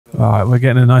Alright, we're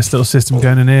getting a nice little system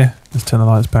going in here. Let's turn the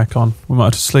lights back on. We might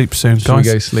have to sleep soon, Should guys.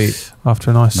 we go sleep?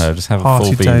 After a nice No, just have a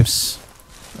hearty full day. beams.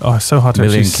 Oh, it's so hard to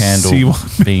Million actually candle see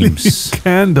one beams.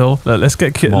 candle. Look, let's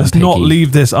get Come on, let's not Piggy.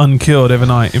 leave this uncured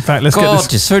overnight. In fact, let's get God,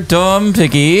 this. you're so dumb,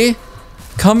 Piggy.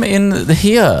 Come in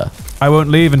here. I won't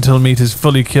leave until meat is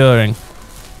fully curing.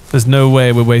 There's no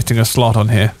way we're wasting a slot on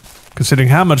here, considering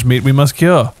how much meat we must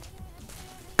cure.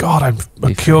 God, I'm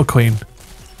a cure queen.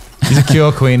 He's a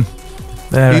cure queen.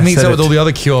 There, He I meets said up with it. all the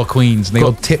other cure queens, and they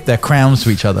all tip their crowns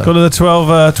to each other. Got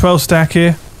another 12 stack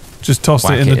here. Just tossed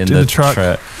Whack it in the truck.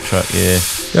 Truck, yeah.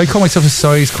 Yeah, I call myself a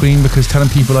size queen because telling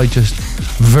people I just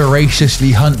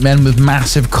voraciously hunt men with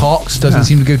massive cocks doesn't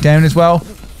seem to go down as well.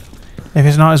 If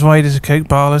it's not as wide as a Coke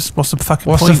bar, what's the fucking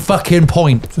What's point? the fucking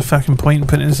point? What's the fucking point in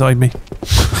putting it inside me?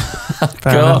 Fair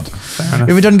God. enough. Fair enough.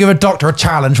 If it doesn't give a doctor a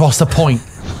challenge, what's the point?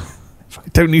 I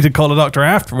don't need to call a doctor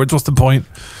afterwards. What's the point?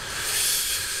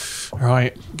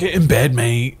 Right, get in bed,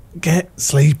 mate. Get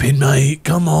sleeping, mate.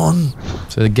 Come on.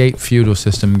 So the Gape feudal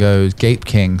system goes Gape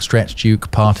King, Stretch Duke,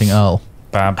 Parting Earl.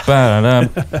 Ba-ba-da-dum.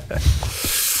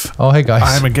 Oh, hey guys.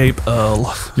 I'm a Gape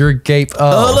Earl. You're a Gape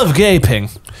Earl. Earl of Gaping.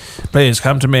 Please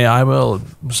come to me. I will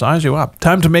size you up.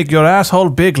 Time to make your asshole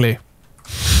bigly.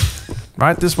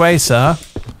 Right this way, sir.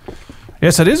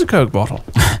 Yes, it is a Coke bottle.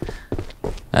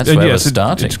 That's where we're yes,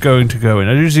 starting. it's going to go in.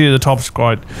 As you see, the top's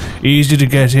quite easy to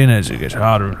get in as it gets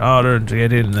harder and harder to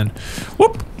get in, and then,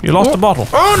 whoop, you lost the bottle.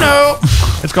 Oh no!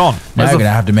 It's gone. Now you're going to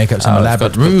have to make up some I've elaborate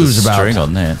got to put the rules about string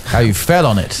on there. how you fell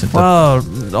on it. Well,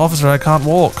 officer, I can't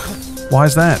walk. Why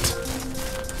is that?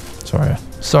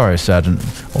 Sorry, Sergeant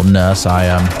or Nurse. I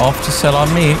Off to sell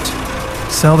our meat.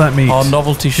 Sell that meat. Our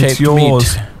novelty-shaped It's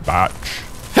yours. meat. Batch.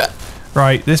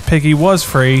 Right, this piggy was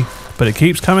free, but it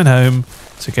keeps coming home.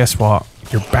 So guess what?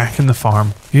 You're back in the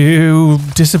farm. You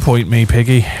disappoint me,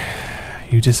 piggy.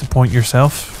 You disappoint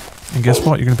yourself. And guess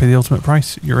what? You're going to pay the ultimate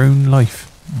price. Your own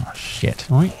life. Oh shit!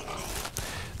 Right?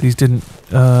 These didn't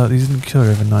cure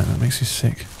overnight. That makes you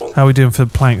sick. How are we doing for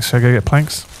the planks? Should I go get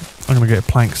planks? I'm going to get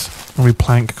planks. I'm going to be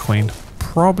plank queen.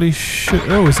 Probably should...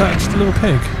 Oh, is that just a little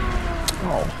pig?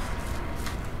 Oh.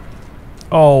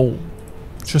 Oh.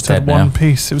 Just had Dead one now.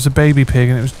 piece. It was a baby pig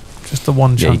and it was just the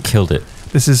one Yeah, you chunk. killed it.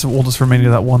 This is all that's remaining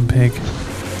of that one pig.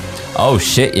 Oh,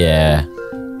 shit, yeah.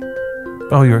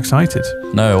 Oh, you're excited.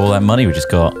 No, all that money we just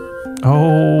got.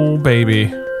 Oh, baby.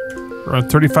 We're on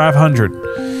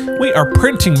 3,500. We are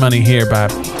printing money here by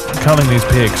culling these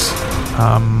pigs.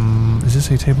 Is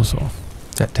this a table saw?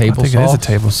 Is that table I think saw? it is a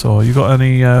table saw. You got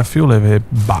any fuel over here?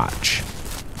 Batch.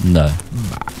 No.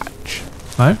 Batch.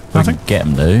 No? We Nothing? can get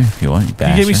them, though, if you want. You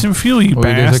You gave me some fuel, you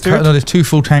bastard. There's 2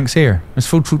 full tanks here. There's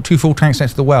two full tanks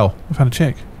next to the well. I found a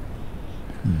chick.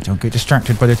 Don't get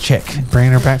distracted by the chick.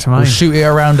 Bringing her back to mine. We'll shoot it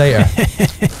around later.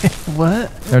 What?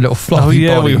 They're little floppy Oh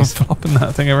yeah, we were bodies. flopping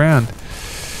that thing around.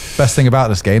 Best thing about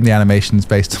this game, the animation's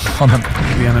based on The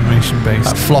animation that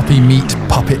based. floppy meat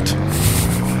puppet.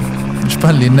 Which,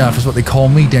 funnily enough, is what they call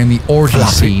me down the origin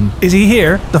scene. Is he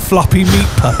here? The floppy meat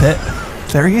puppet.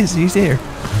 There he is. He's here.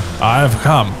 I've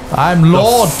come. I'm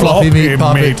Lord Floppy Meat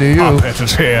Puppet, do you? Puppet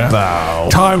is here. Bow.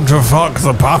 Time to fuck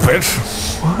the puppet.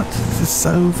 What? This is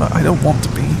so... I don't want to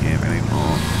be here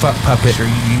anymore. Fuck Puppet.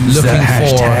 Use Looking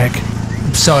that hashtag.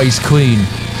 for size queen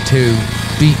to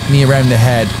beat me around the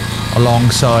head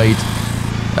alongside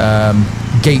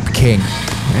Gape King.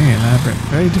 Very elaborate.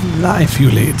 Very different life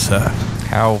you lead, sir.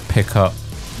 Cow pickup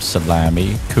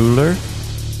salami cooler.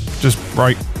 Just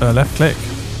right, left click.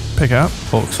 Pick up.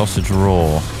 Pork sausage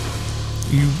raw.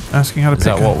 You asking how to Is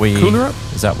pick that what we... cooler up?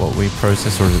 Is that what we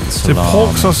process, or is it So salami?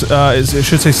 pork sauce, it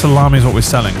should say salami is what we're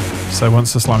selling. So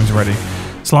once the salami's ready.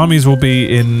 Salamis will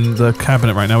be in the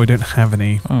cabinet right now. We don't have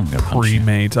any Oh, I'm gonna punch you.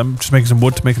 pre-made. I'm just making some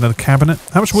wood to make another cabinet.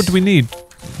 How much wood do we need?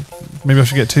 Maybe I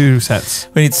should get 2 sets.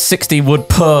 We need 60 wood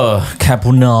per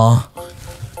carbonara.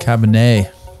 Cabernet.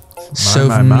 my.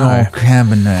 Sauvignon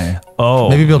Cabernet. Oh,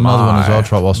 Maybe build another one as well,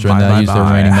 Trot, whilst you're in there. Use the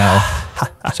remaining metal.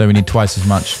 So we need twice as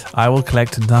much. I will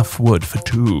collect enough wood for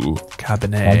 2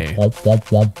 cabinet. Womp, womp,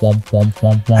 womp, womp, womp,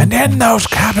 womp, womp. And then those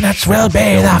cabinets will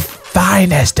be the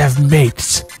finest of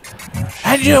meats.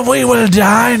 And we will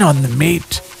dine on the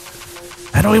meat.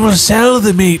 And we will sell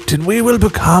the meat, and we will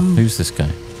become Who's this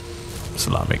guy?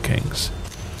 salami kings.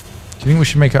 Do you think we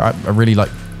should make a really like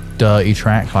dirty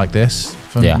track like this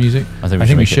for Yeah, music? I think we I should think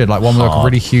we make should it like one with like a hard.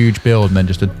 really huge build and then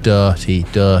just a dirty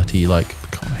like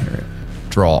Can't hear it.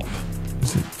 drop.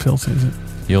 Is it filtered? Is it?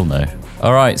 You'll know.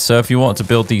 All right, so if you want to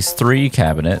build these 3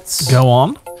 cabinets, Go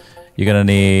on. you're going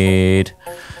to need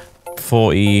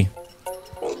 40...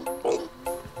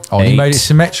 Oh, he made it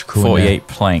symmetrical. 48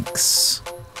 planks.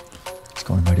 He's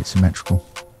gone and made it symmetrical.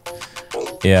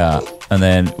 Yeah. And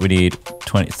then we need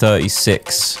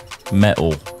 36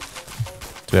 metal. Do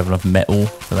we have enough metal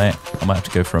for that? I might have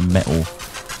to go for a metal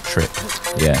trip.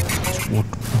 Yeah. Wood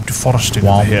deforesting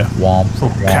over here.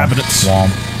 Cabinets.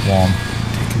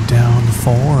 Taking down the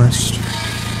forest.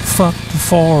 Fuck the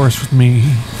forest with me.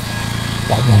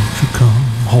 Why won't you come?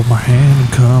 Hold my hand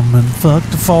and come and fuck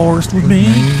the forest with me.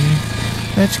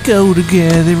 Let's go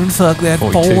together and fuck that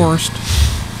 42. forest.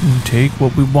 And take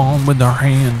what we want with our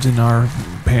hands in our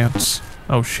pants.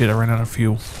 Oh shit, I ran out of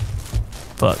fuel.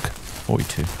 Fuck.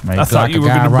 42. I thought you were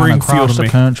going to bring fuel to the me.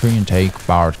 country and take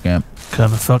forest camp.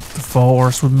 Come and fuck the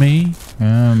forest with me.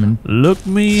 Look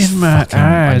me in my Fucking-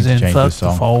 eyes I need and to change fuck this the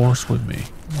song. forest with me.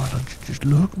 Why don't you just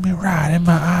look me right in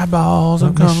my eyeballs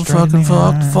and Look me come and straight in fucking the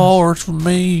fuck the eyes. forest with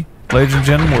me? Ladies and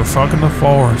gentlemen, we're fucking the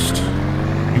forest.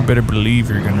 You better believe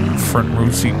you're gonna be front row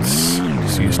seats. to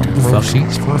see us do the Row fucking.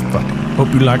 seats for fucking. Hope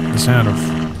you like the sound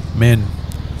of men.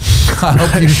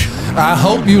 I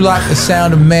hope you like the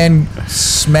sound of men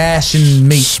smashing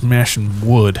meat. Smashing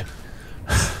wood.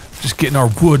 Just getting our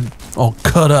wood all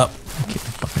cut up.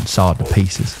 Fucking sawed to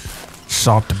pieces.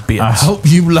 Sawed to bits. I hope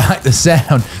you like the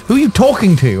sound. Who are you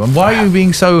talking to? And why are you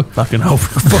being so Fucking hope you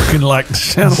fucking like the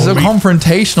sound so of me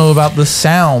confrontational about the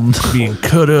sound? being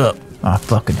cut up. I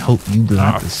fucking hope you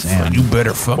like the sound. You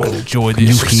better fucking enjoy Can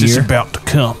this, you 'cause it's hear? about to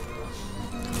come.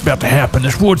 It's about to happen.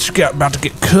 This wood's about to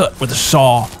get cut with a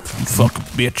saw. You fucking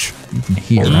bitch. You can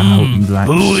hear. I hope you like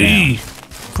the Ooh-wee.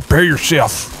 sound. Prepare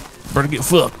yourself. Better get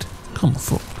fucked. Come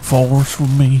fuck the forest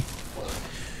with me.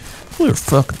 We're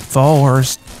fucking the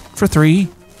forest for 3.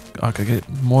 I could get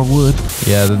more wood.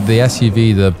 Yeah, the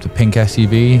SUV, the pink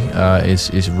SUV,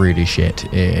 is really shit.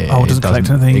 It doesn't collect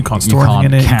anything. You can't store anything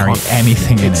in it. You Carry can't-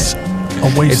 anything in It's it.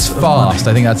 a waste It's of fast.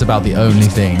 money. I think that's about the only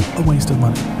thing. A waste of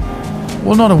money.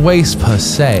 Well, not a waste per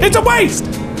se. It's a waste!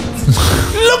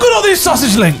 Look at all these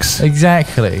sausage links!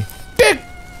 Exactly. Dick!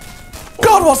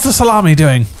 God, what's the salami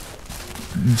doing?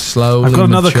 Slowly I've got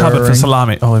another cupboard for maturing.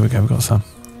 salami. Oh, there we go. We've got some.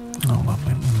 Oh,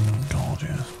 lovely. God,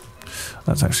 yeah.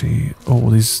 That's actually... Oh,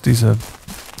 these are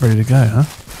ready to go, huh?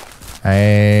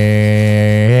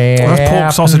 Hey, Oh, that's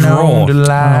pork sausage raw. Oh, afternoon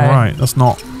delight. right. That's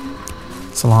not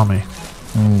salami.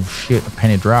 Oh shit! A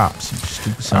penny drops. You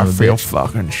stupid son I of a feel bitch.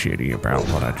 fucking shitty about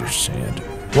what I just said.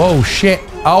 Whoa, shit!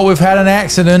 Oh, we've had an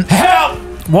accident. Help!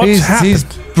 What's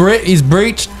happened? He's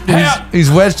breached. Help! He's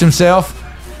wedged himself.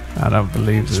 I don't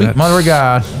believe that. Sweet mother of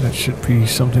God. That should be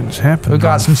something that's happened. We've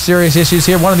got some serious issues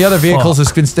here. One of the other vehicles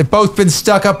has been. They've both been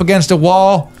stuck up against a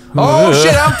wall. Oh Ugh.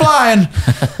 shit! I'm flying.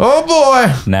 Oh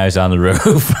boy! Now he's on the roof.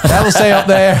 That'll stay up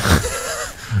there.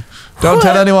 Don't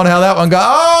tell anyone how that one got.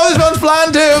 Oh, this one's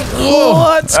flying too. Whoa.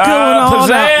 What's going on out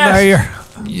possessed.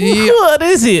 there? Yeah. What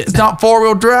is it? It's not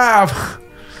 4-wheel drive.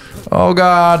 Oh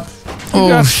God. You Oh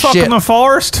guys fucking shit. the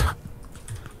forest?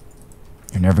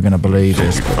 You're never gonna believe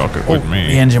this. Fuck it with The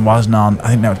me. engine wasn't on. I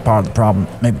think that was part of the problem.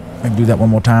 Maybe do that one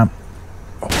more time.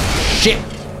 Oh, shit.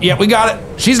 Yeah, we got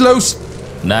it. She's loose.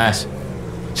 Nice.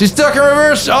 She's stuck in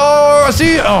reverse. Oh, I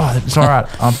see. Oh, it's all right.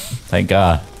 I'm Thank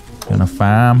God. gonna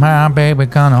find my baby.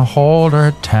 Gonna hold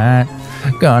her tight.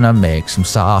 Gonna make some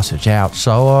sausage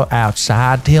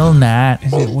outside till night.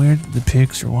 Is it weird that the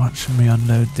pigs are watching me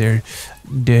unload their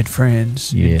dead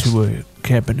friends Yes. into a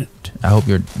cabinet? I hope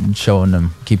you're showing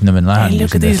them, keeping them in line, Hey,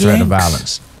 look using at the these threat of links.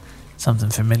 violence. Something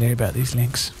familiar about these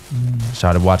links.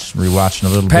 Started rewatching a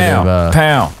little bit of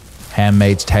Pow.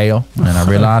 Handmaid's Tale, and then I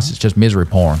realized it's just misery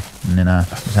porn. And then I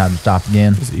decided to stop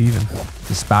again, Is it even?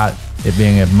 despite it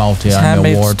being a multi-Emmy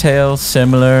Handmaid's award. Tale,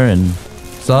 similar, and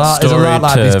It's a lot story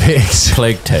like to these pigs.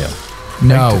 Plague Tale.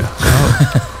 No,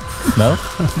 No?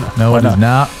 no, it is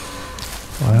not.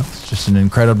 Well, It's just an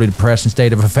incredibly depressing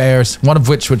state of affairs. One of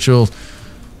which will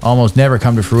almost never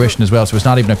come to fruition as well. So it's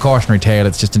not even a cautionary tale.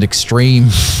 It's just an extreme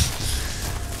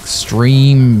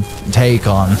take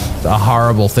on a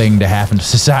horrible thing to happen to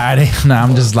society. And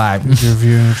I'm just like, is your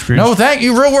viewing experience? no, thank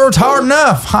you. Real world's hard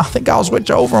enough. I think I'll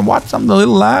switch over and watch something a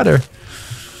little lighter.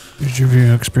 Is your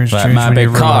viewing experience Like changed my when big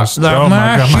you cock. realized- Like oh my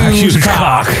my God, my huge huge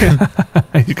cock.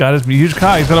 He's got his huge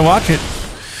cock. He's gonna watch it.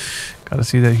 Got to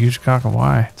see that huge cock and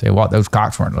why. Say what? Those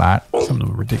cocks weren't light. Some of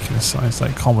them ridiculous size,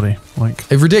 like comedy. Like,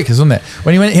 It's ridiculous, wasn't it?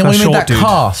 When he made short that dude.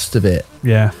 cast of it,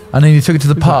 yeah. and then he took it to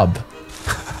the pub,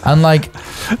 and like,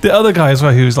 The other guy as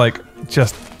well, who was like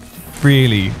just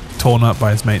really torn up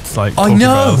by his mates. Like, I talking about it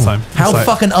know all the time. how It's like,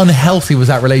 fucking unhealthy was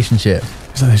that relationship.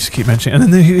 So they just keep mentioning,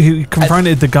 and then he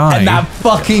confronted the guy, And that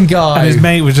fucking guy. and his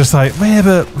mate was just like, "Yeah,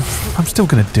 but I'm still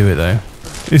gonna do it though."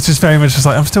 It's just very much just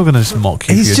like I'm still gonna just mock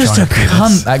you. He's for your just a giant penis."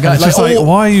 cunt, that guy. And it's just Like, like, all-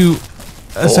 why are you?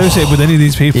 associated with any of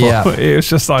these people. Yeah. It was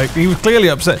just like, he was clearly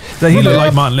upset. He looked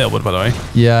like Martin Littlewood, by the way.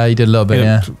 Yeah, he did a little bit. He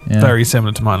Yeah. looked very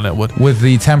similar to Martin Littlewood. With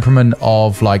the temperament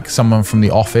of like someone from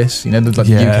The Office, you know, the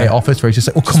UK Office, where he's just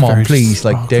like, "Oh, come on, please,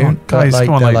 like, don't, guys, like,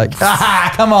 come on, like,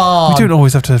 come on." We don't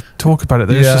always have to talk about it.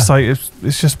 Though. It's just like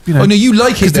it's just, you know. Oh no, you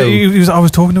like it though. I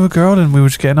was talking to a girl and we were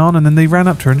just getting on, and then they ran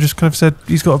up to her and just kind of said,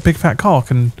 "He's got a big fat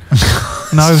cock," and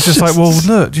I was just like, "Well,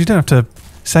 look, you don't have to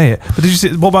say it." But did you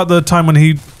see? What about the time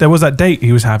when there was that date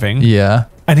he was having? Yeah.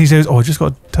 And he says, "Oh, I just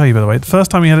got to tell you, by the way, the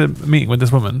first time he had a meeting with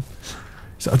this woman,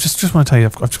 so I just want to tell you,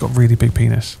 I've just got a really big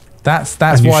penis. That's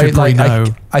and why, you should like, know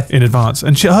in advance."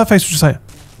 And her face was just like,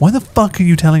 "Why the fuck are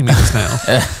you telling me this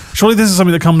now?" Surely this is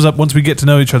something that comes up once we get to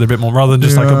know each other a bit more, rather than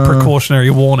just like a precautionary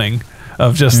warning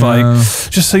of just like,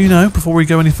 just so you know, before we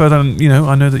go any further, and you know,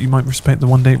 I know that you might respect the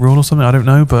 1 date rule or something. I don't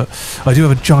know, but I do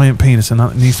have a giant penis, and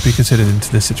that needs to be considered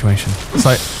into this situation. It's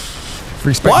like,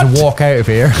 respect to walk out of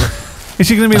here. Is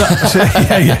she going to be like,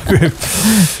 yeah.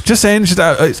 Just saying, it's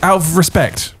out of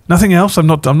respect. Nothing else. I'm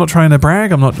not trying to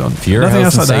brag. I'm not. For your nothing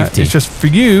health else and like that. safety. It's just for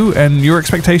you and your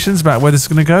expectations about where this is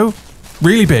going to go.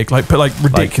 Really big, like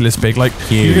ridiculous big. Like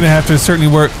huge. You're going to have to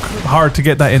certainly work hard to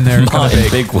get that in there. Martin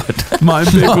big. Bigwood.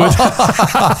 Martin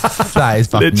Bigwood. That is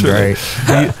fucking Literally.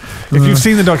 great. If you've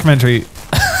seen the documentary,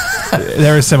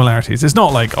 there are similarities. It's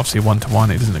not like obviously 1-to-1.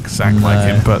 It doesn't look exactly like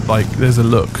him, but like there's a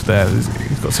look there.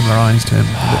 He's got similar eyes to him.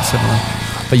 A bit similar.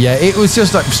 But yeah, it was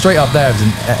just like straight up there as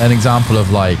an example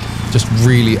of like just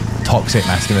really toxic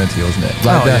masculinity, wasn't it?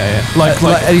 Like,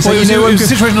 and he's like, you know,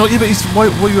 situation. Like, yeah, but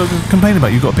what are you complaining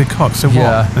about? You've got a big cock, so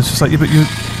Yeah. what? It's just like, yeah, but you're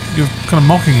kind of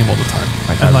mocking him all the time,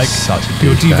 and like such a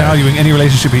you're douchebag. devaluing any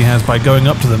relationship he has by going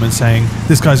up to them and saying,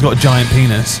 "This guy's got a giant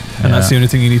penis," and that's the only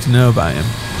thing you need to know about him.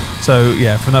 So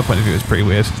yeah, from that point of view, it's pretty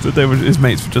weird. His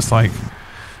mates were just like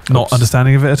not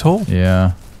understanding of it at all.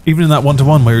 Yeah. Even in that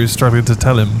 1-to-1 where he was struggling to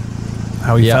tell him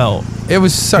how he felt. It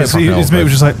was so His fucking mate was awkward.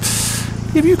 just like,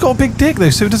 "Yeah, but you've got a big dick though,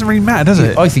 so it doesn't really matter, does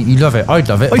it?" I think you love it. I'd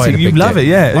love it. I think you love it,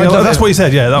 yeah. That's what he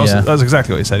said, yeah. That was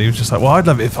exactly what he said. He was just like, "Well, I'd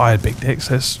love it if I had big dicks."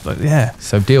 So it's like, yeah.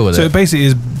 So deal with So it. it basically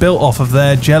is built off of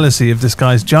their jealousy of this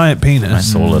guy's giant penis.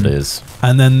 That's all it is.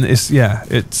 And then it's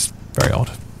very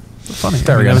odd. But funny.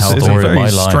 Very it's unhealthy. a Story of very my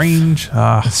life. strange Story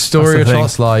of that's the thing.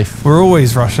 Trot's life. We're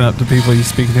always rushing up to people he's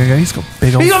speaking to and going, "He's got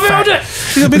big old fat.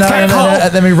 He's got a big fat No, cock.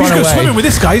 and then we run He's away. got swimming with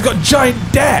this guy. He's got a giant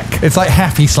dick." It's like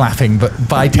happy slapping, but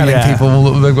by telling Yeah.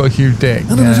 people they've got a huge dick.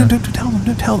 No, don't tell them.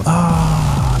 Don't tell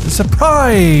them. The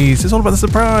surprise. It's all about the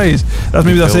surprise.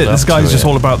 Maybe that's Build it. up This guy's to just it.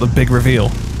 all about the big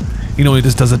reveal. You know, he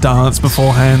just does a dance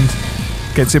beforehand,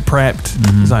 gets it prepped.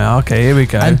 He's like, "Okay, here we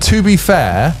go." And to be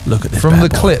fair, Look at this from bad the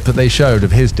boy. clip that they showed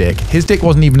of his dick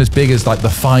wasn't even as big as like the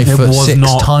 5'6"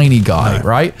 not. tiny guy, No.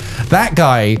 right? That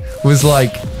guy was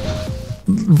like,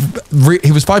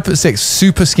 he was 5'6",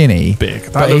 super skinny, Big.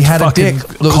 That but he looked had a fucking dick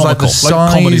that was like the comical,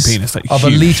 like comedy size penis, like of a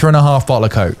huge. 1.5 litre bottle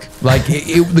of Coke. Like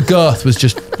the girth was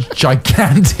just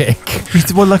gigantic.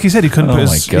 Well, like he said, he couldn't Oh put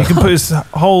my his, he God. can put his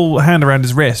whole hand around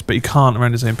his wrist, but he can't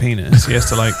around his own penis. He has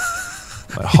to like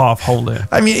half hold it.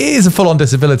 I mean, it is a full-on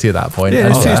disability at that point. Yeah,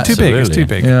 And- it's too big. It's too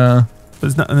big. yeah.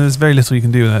 And there's very little you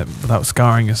can do with it without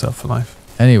scarring yourself for life.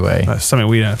 Anyway, That's something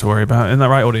we don't have to worry about. Isn't that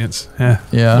right, audience? Yeah.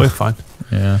 Yeah. We're fine.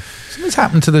 yeah. Something's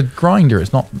happened to the grinder.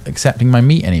 It's not accepting my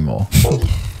meat anymore. Well,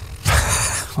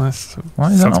 that's,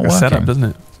 Why is that sounds not like a setup, working? doesn't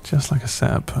it? Just like a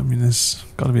setup. I mean, there's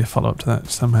got to be a follow-up to that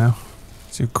somehow.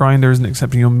 So your grinder isn't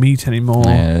accepting your meat anymore.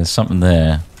 Yeah, there's something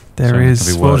there. There Something is.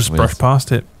 to be We'll worked just with. brush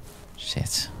past it.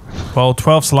 Shit. Well,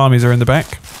 12 salamis are in the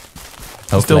back.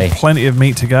 There's still Hopefully. plenty of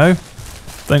meat to go.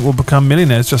 I think we'll become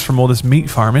millionaires just from all this meat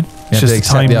farming. You It's have to just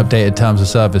accept the updated terms of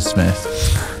service,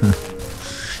 Smith.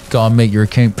 Gotta make your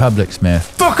account public, Smith.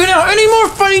 Fucking out! Any more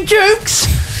funny jokes?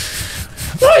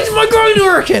 Why is my grinder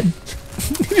working?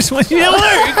 You just want to yell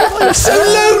out. I'm so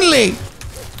lonely.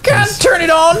 Can't turn it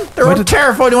on. They're Where all did-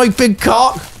 terrified of my big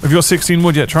cock. Have you got 16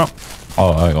 wood yet, Trump?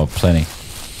 Oh, I got plenty.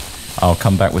 I'll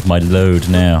come back with my load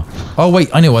now. Oh wait,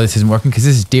 I know why this isn't working because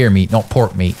this is deer meat, not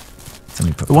pork meat.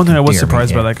 Somebody put The one thing I fucking was deer meat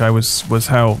surprised here. about that guy was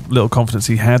how little confidence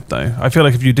he had, though. I feel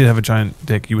like if you did have a giant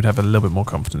dick, you would have a little bit more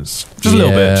confidence. Just a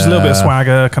little bit. Just a little bit of Yeah.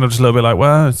 swagger, kind of just a little bit like,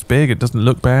 well, it's big, it doesn't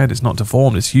look bad, it's not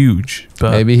deformed, it's huge.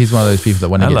 But Maybe he's one of those people that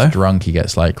when he Hello. gets drunk, he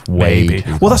gets like way. maybe.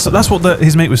 too Well, that's what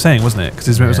his mate was saying, wasn't it? Because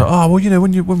his mate was Yeah. like, oh, well, you know,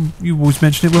 when you always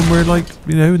mention it when we're like,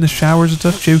 you know, in the showers and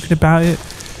stuff, joking about it.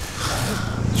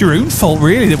 It's your own fault,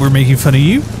 really, that we're making fun of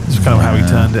you. That's kind of how he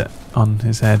turned it on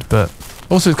his head, but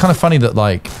Also, it's kind of funny that,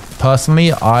 like,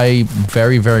 personally, I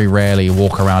very, very rarely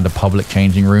walk around a public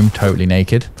changing room totally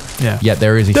naked. yeah. Yet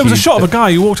there is a There was a huge- shot of a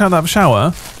guy who walked out of that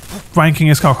shower, wanking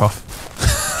his cock off.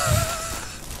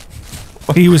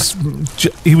 he was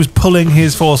pulling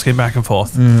his foreskin back and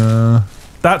forth.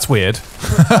 That's weird.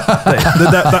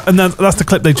 That's the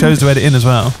clip they chose to edit in as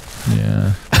well.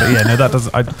 Yeah. But yeah, no, that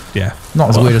doesn't. Not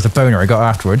as weird as the boner I got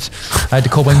afterwards. I had to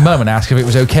call my mum and ask if it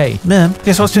was okay. Mum,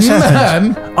 guess what's just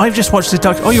happened? Mum? I've just watched this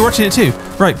doc. Oh, you're watching it too?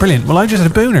 Right, brilliant. Well, I just had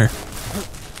a boner.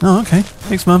 Oh, okay.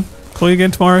 Thanks, Mum. Call you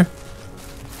again tomorrow.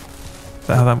 Is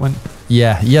that how that went?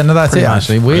 Yeah, no, that's Pretty it. much.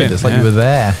 Actually, weird. Brilliant, It's like yeah. you were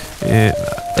there.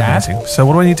 Yeah, Dad? amazing. So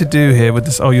what do I need to do here with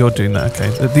this? Oh, you're doing that.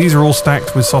 Okay. These are all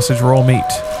stacked with sausage raw meat.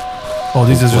 Oh,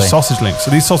 these are just sausage links.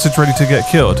 So these sausage ready to get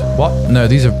cured? What? No,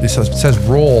 these are. It says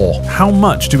raw. How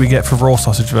much do we get for raw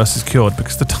sausage versus cured?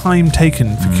 Because the time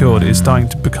taken for cured is starting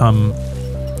to become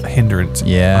a hindrance.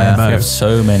 Yeah. We IMO. have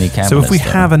so many cabinets. So if we though.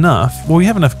 have enough, well, we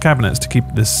have enough cabinets to keep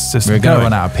this system We're going to going.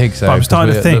 run out of pigs, though. But I'm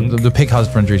starting to because think. the pig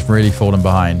husbandry's really fallen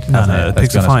behind. No, hasn't no, it? the Let's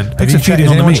pigs be are honest. fine. Pigs Have are you feeding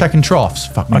is on the anyone meat. checking troughs?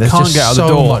 Fuck me. I there's can't just get out of so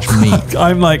the door. much meat.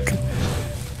 I'm like.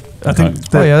 I think.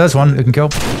 Oh yeah, there's one. You can kill.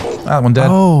 That one dead.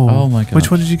 Oh my God.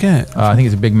 Which one did you get? I think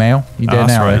it's a big male. You dead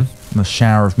that's now, right. right? And a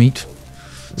shower of meat.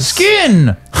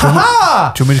 Skin!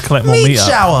 Ha Do you want me to collect more meat up?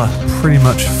 shower! Pretty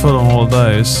much full on all of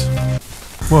those.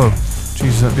 Whoa.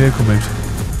 Jesus, that vehicle moved.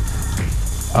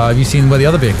 Have you seen where the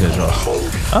other vehicle is,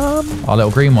 Josh? Our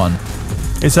little green one.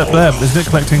 It's up there. Isn't it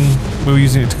collecting? We were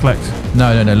using it to collect.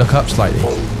 No. Look up slightly.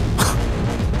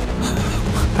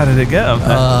 How did it get up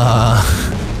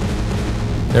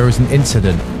there? There was an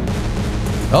incident.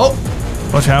 Oh!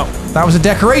 Watch out. That was a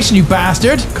decoration, you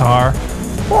bastard! Car.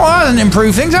 Well, that doesn't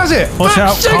improve things, has it? Watch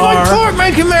out, Fuck's sake, my car. pork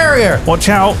making area! Watch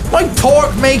out. My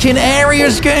pork making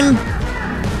area's getting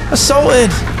assaulted.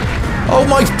 Oh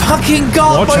my fucking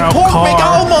god, Watch my out, pork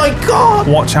car. oh my god!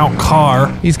 Watch out,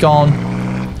 car. He's gone.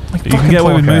 You can get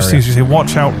away with most things. You say,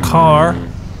 watch out, car.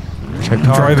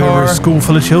 Drive over a school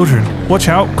full of children. Watch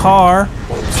out, car.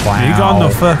 Wow. You gone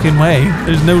the fucking way.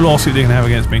 There's no lawsuit they can have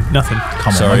against me. Nothing.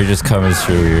 Come Sorry, on. just coming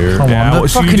through here. Come Yeah, on. well, The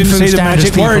so you fucking didn't say food the standards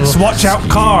magic people. words. Watch out,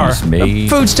 car. Excuse me.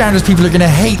 Food standards people are going to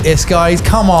hate this, guys.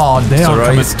 Come on. They It's are alright,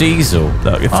 coming. it's diesel.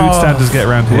 Look, if food standards get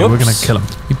around here, we're going Whoops. to kill them.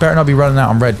 You better not be running out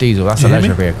on red diesel. That's Do a you hear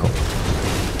leisure me? vehicle.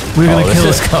 We're going to This kill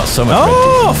has it. got so much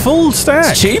Oh, full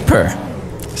stack. It's cheaper.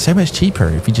 So much cheaper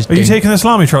if you just. Are you didn't- taking the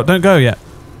salami truck? Don't go yet.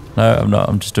 No, I'm not.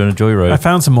 I'm just doing a joyride. I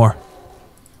found some more.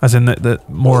 As in, the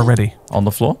more already. On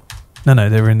the floor? No,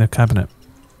 they were in the cabinet.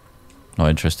 Not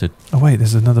interested. Oh, wait,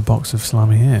 there's another box of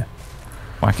salami here.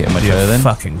 Whack it in my chair then.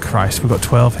 Fucking Christ, we've got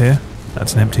 12 here.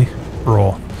 That's an empty.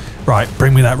 Raw. Right,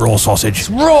 bring me that raw sausage.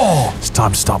 raw. It's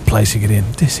time to start placing it in.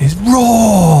 This is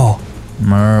raw.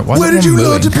 Where did you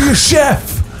learn to be a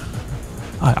chef?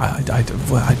 I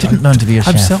didn't learn to be a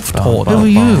I'm chef. self-taught. Who are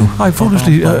you? I've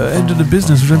obviously entered a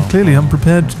business which I'm clearly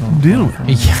unprepared to deal with.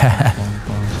 Yeah.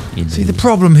 You See, the need-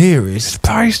 problem here is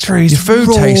Pastries. your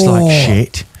food tastes like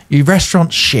shit, your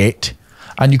restaurant's shit,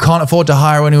 and you can't afford to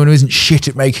hire anyone who isn't shit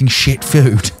at making shit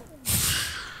food.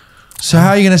 So how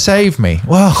are you going to save me?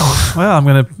 Well, Well, I'm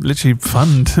going to literally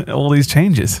fund all these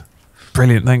changes.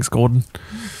 Brilliant. Thanks, Gordon.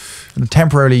 I'm going to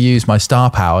temporarily use my star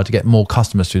power to get more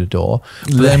customers through the door.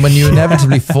 But then when you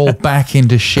inevitably fall back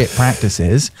into shit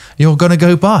practices, you're going to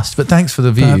go bust. But thanks for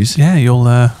the views. Yeah, you'll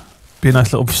be a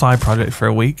nice little side project for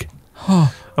a week. I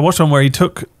watched one where he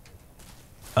took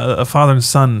a father and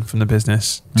son from the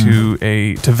business to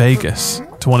Vegas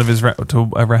to one of his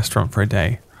to a restaurant for a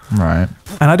day. Right.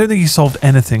 And I don't think he solved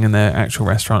anything in their actual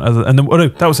restaurant. No,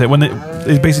 that was it. When they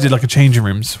basically did like a changing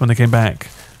rooms when they came back.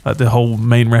 Like the whole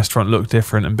main restaurant looked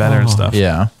different and better and stuff.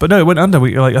 Yeah. But no, it went under.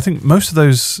 I think most of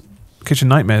those kitchen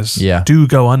nightmares do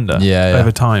go under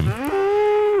over time.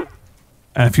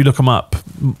 And if you look them up,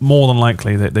 more than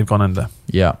likely they've gone under.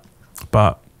 Yeah.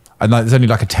 But And there's only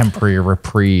like a temporary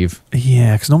reprieve.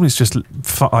 yeah, because normally it's just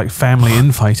like family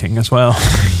infighting as well.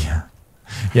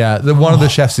 Yeah, one of the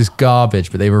chefs is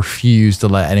garbage, but they refuse to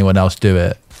let anyone else do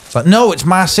it. It's like, no, it's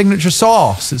my signature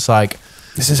sauce. It's like,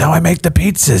 This is how I make the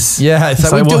pizzas. yeah, it's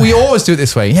like, we always do it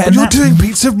this way. Yeah, But you're doing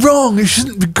pizza wrong. It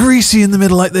shouldn't be greasy in the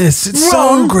middle like this. It's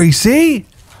so greasy.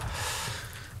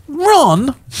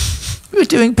 Ron? we're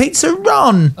doing pizza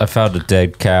wrong. I found a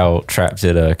dead cow trapped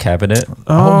in a cabinet.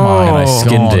 Oh And my I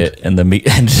skinned God. it, and the meat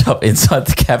ended up inside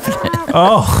the cabinet.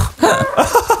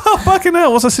 Oh. Fucking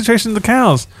hell. What's the situation with the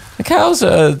cows? The cows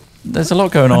are. There's a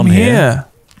lot going on I'm here. here.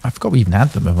 I forgot we even had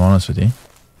them, if I'm honest with you.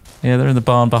 Yeah, they're in the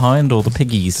barn behind all the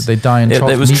piggies. Did they die in It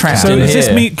chopped was meat trapped So cows? in is this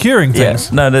here. meat curing Yeah,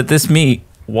 things? no, this meat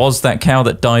was that cow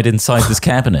that died inside this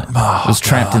cabinet. It was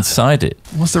trapped inside it.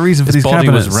 What's the reason for His these body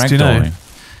cabinets? was Do you know? ragdolling.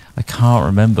 I can't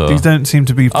remember. These don't seem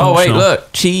to be functional. Oh wait, look,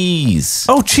 cheese.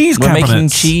 Oh, cheese We're cabinets. making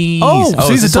cheese. Oh, so is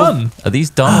these this are all- done. Are these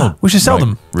done? We should sell Like,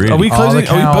 them. Really? Are we closing?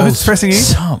 the Are we both cows- pressing E?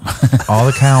 Some. Are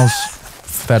the cows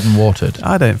fed and watered?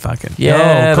 I don't fucking.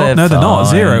 Yeah, Oh, God, no, they're not.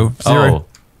 fine. Zero. Oh,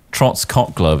 Trot's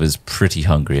cock glove is pretty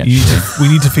hungry. We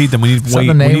need to feed them. We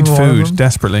need food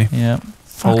desperately. Yeah.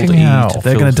 Fucking hell.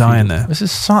 They're going to die in there. This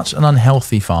is such an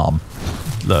unhealthy farm.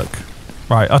 Look.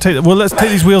 Right, let's take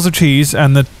these wheels of cheese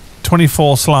and the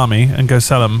 24 salami and go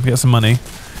sell them, get some money.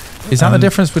 Is that the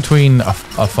difference between a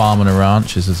farm and a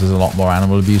ranch? Is there's a lot more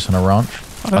animal abuse on a ranch?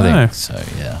 I don't know. think so,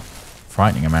 yeah.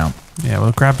 Frightening amount. Yeah,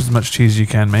 well, grab as much cheese as you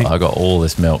can, mate. I got all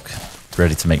this milk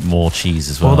ready to make more cheese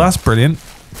as well. Well, that's brilliant.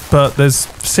 But there's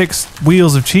 6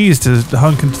 wheels of cheese to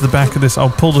hunk into the back of this. I'll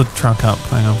pull the truck up.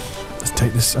 Hang on. Let's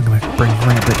take this. I'm going to bring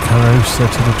it a bit closer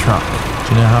to the truck.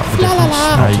 Do you know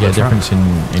how you get a difference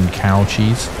in cow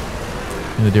cheese?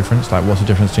 The difference? Like, what's the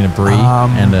difference between a brie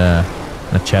and a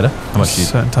cheddar? How much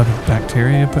certain type of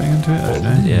bacteria you're putting into it? I don't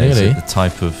know. Yeah, really? is it the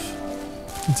type of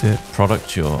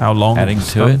product you're how long adding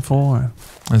to it? For?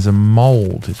 There's a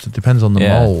mold. It depends on the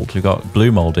mold. We've got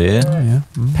blue mold here,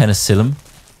 penicillin,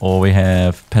 or we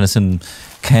have penicillin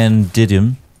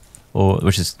candidum,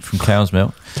 which is from cow's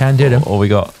milk. Candidum. Or we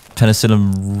got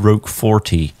penicillin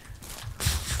roqueforti.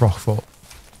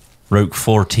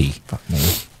 Roqueforti. Fuck me.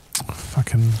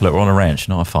 Fucking. Look, we're on a ranch,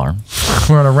 not a farm.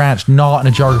 We're on a ranch, not in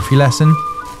a geography lesson.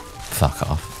 Fuck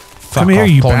off. Come here,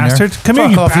 you bastard. Come here,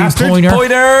 you bastard.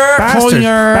 Pointer!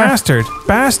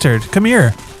 Bastard. Come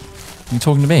here. You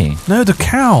talking to me? No, the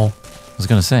cow. I was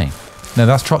going to say. No,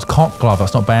 that's Trot's cock glove.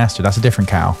 That's not bastard. That's a different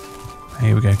cow.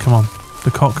 Here we go. Come on.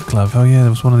 The cock glove. Oh, yeah, there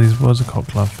was one of these. What was a cock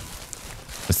glove?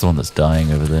 It's the one that's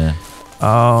dying over there.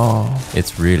 Oh.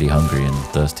 It's really hungry and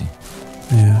thirsty.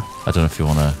 Yeah. I don't know if you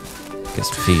want to get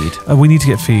some feed. We need to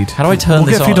get feed. How do I turn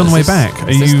this on? We'll get feed on the way back.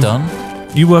 Is this done?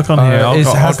 You work on here.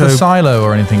 Has the silo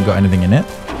or anything got anything in it?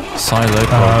 Silo?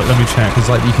 Let me check. Because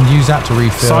like you can use that to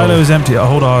refill. Silo is empty.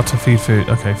 Hold R to feed food.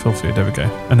 Okay, fill food. There we go.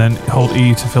 And then hold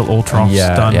E to fill all troughs.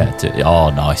 Yeah. Done. Yeah. Oh,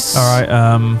 nice. All right.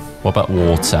 What about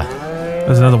water?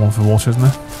 There's another one for water, isn't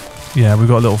there? Yeah, we've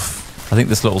got a little... I think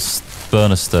this little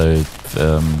burner stove...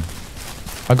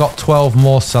 I got 12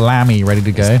 more salami ready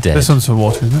to go. This one's for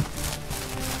water, isn't it?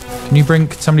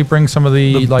 Can somebody bring some of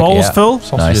the like, bowls full?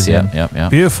 Sausages nice, in. yeah.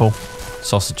 Beautiful.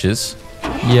 Sausages.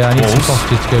 Yeah, I need some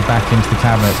sausages to go back into the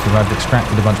cabinets because I've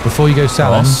extracted a bunch. Before you go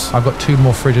selling, I've got 2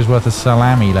 more fridges worth of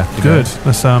salami left to go. Good.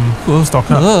 Let's stock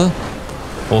up.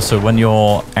 Also, when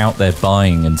you're out there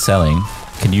buying and selling,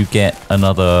 can you get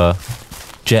another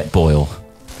jet boil?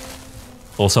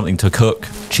 Or something to cook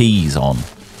cheese on?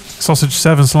 Sausage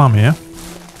 7 salami, yeah?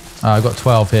 I've got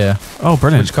 12 here. Oh,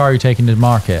 brilliant. Which car are you taking to the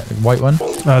market? The white one?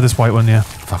 This white one, yeah.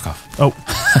 Fuck off. Oh.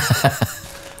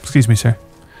 Excuse me, sir.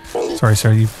 Sorry,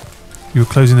 sir. You were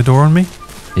closing the door on me?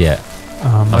 Yeah.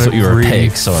 I thought you were a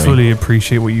pig, sorry. Fully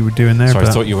appreciate what you were doing there. Sorry, I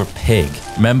thought you were a pig.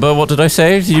 Remember, what did I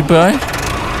say? Did you buy?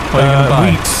 What are you going to buy?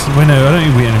 Wheat. Well, no, I don't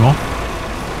need wheat anymore.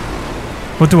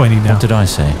 What do I need now? What did I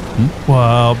say?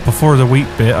 Well, before the wheat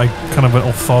bit, I kind of went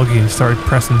all foggy and started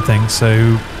pressing things.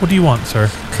 So, what do you want, sir?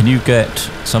 Can you get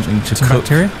something to Some cook?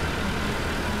 bacteria?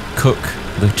 Cook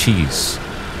the cheese.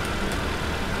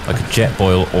 Like a jet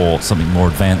boil or something more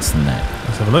advanced than that.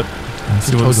 Let's have a look.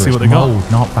 See what they mold,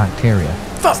 got. not bacteria.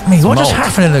 Fuck me, what just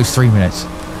happened in those 3 minutes?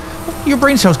 Your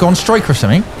brain cells gone strike or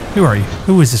something? Who are you?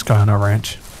 Who is this guy on our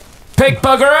ranch? Pig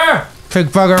bugger! Pig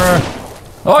bugger!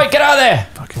 Oi, get out of there!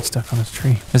 Fucking stuck on his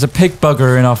tree. There's a pig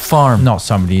bugger in our farm. Not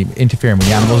somebody interfering with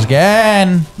the animals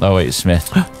again. Oh wait, Smith.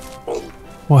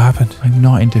 What happened? I'm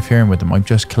not interfering with them. I'm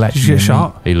just collecting. Did you get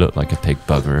shot? He looked like a pig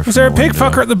bugger. Was there a pig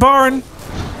fucker at the barn? It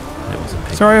was a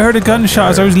pig Sorry, I heard a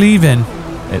gunshot as I was leaving.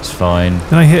 It's fine.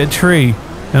 Then I hit a tree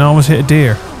and I almost hit a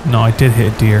deer. No, I did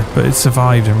hit a deer, but it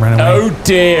survived and ran away. Oh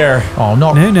dear. Oh,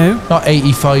 not No. Not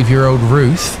 85-year-old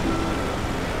Ruth.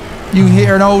 You hit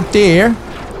an old deer.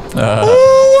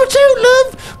 Oh, watch out,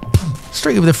 love!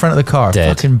 Straight over the front of the car.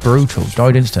 Dead. Fucking brutal.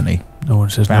 Died instantly. No one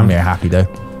says Family no. are happy though.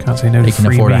 Can't say no They to can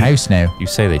free afford meat. a house now. You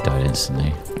say they died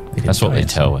instantly. That's what they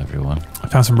tell everyone. I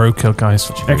found some roadkill,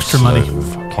 guys. Extra money.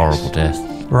 Horrible death.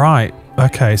 Right.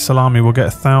 Okay, salami. We'll get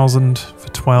 1,000 for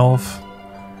 12.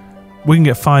 We can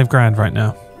get 5 grand right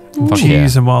now. Fuck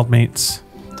Cheese yeah. and wild meats.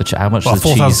 How much Well, is the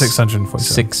cheese?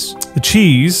 4,647. The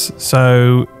cheese,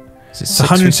 so Is it it's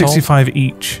 165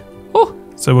 each. Oh.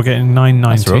 So we're getting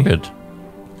 990. That's real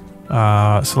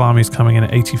good. Salami's coming in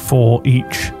at 84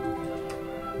 each,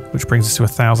 which brings us to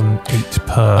 1,008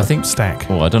 per stack.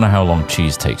 Well, I don't know how long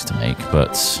cheese takes to make,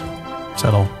 but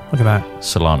Settle. Look at that.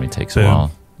 salami takes Boom. a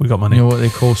while. We got money. You know what they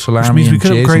call salami Which means we and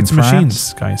could jizz upgrade in some France?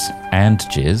 machines, guys. And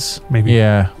jizz? Maybe.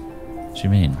 Yeah. What do you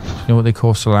mean? You know what they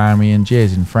call salami and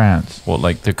jizz in France? What,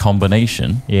 like the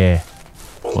combination? Yeah.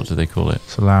 What do they call it?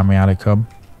 Salami alicum.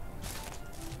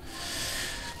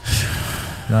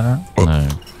 You like that? No.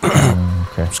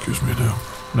 Okay. Excuse me,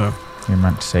 no. You're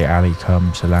meant to say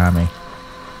alicum salami.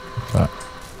 But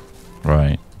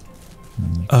Right.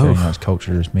 oh, not as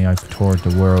cultured as me. I've toured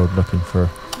the world looking for.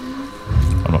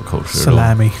 I'm not cultured at all.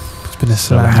 Salami. It's been a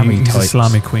salami. He's a types.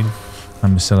 salami queen.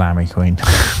 I'm a salami queen.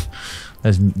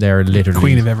 There are literally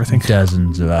Queen of everything.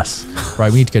 dozens of us.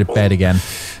 Right, we need to go to bed again.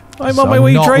 I'm on my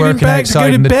way not driving working back to outside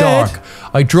go in to the bed. dark.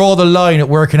 I draw the line at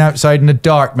working outside in the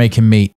dark, making meat.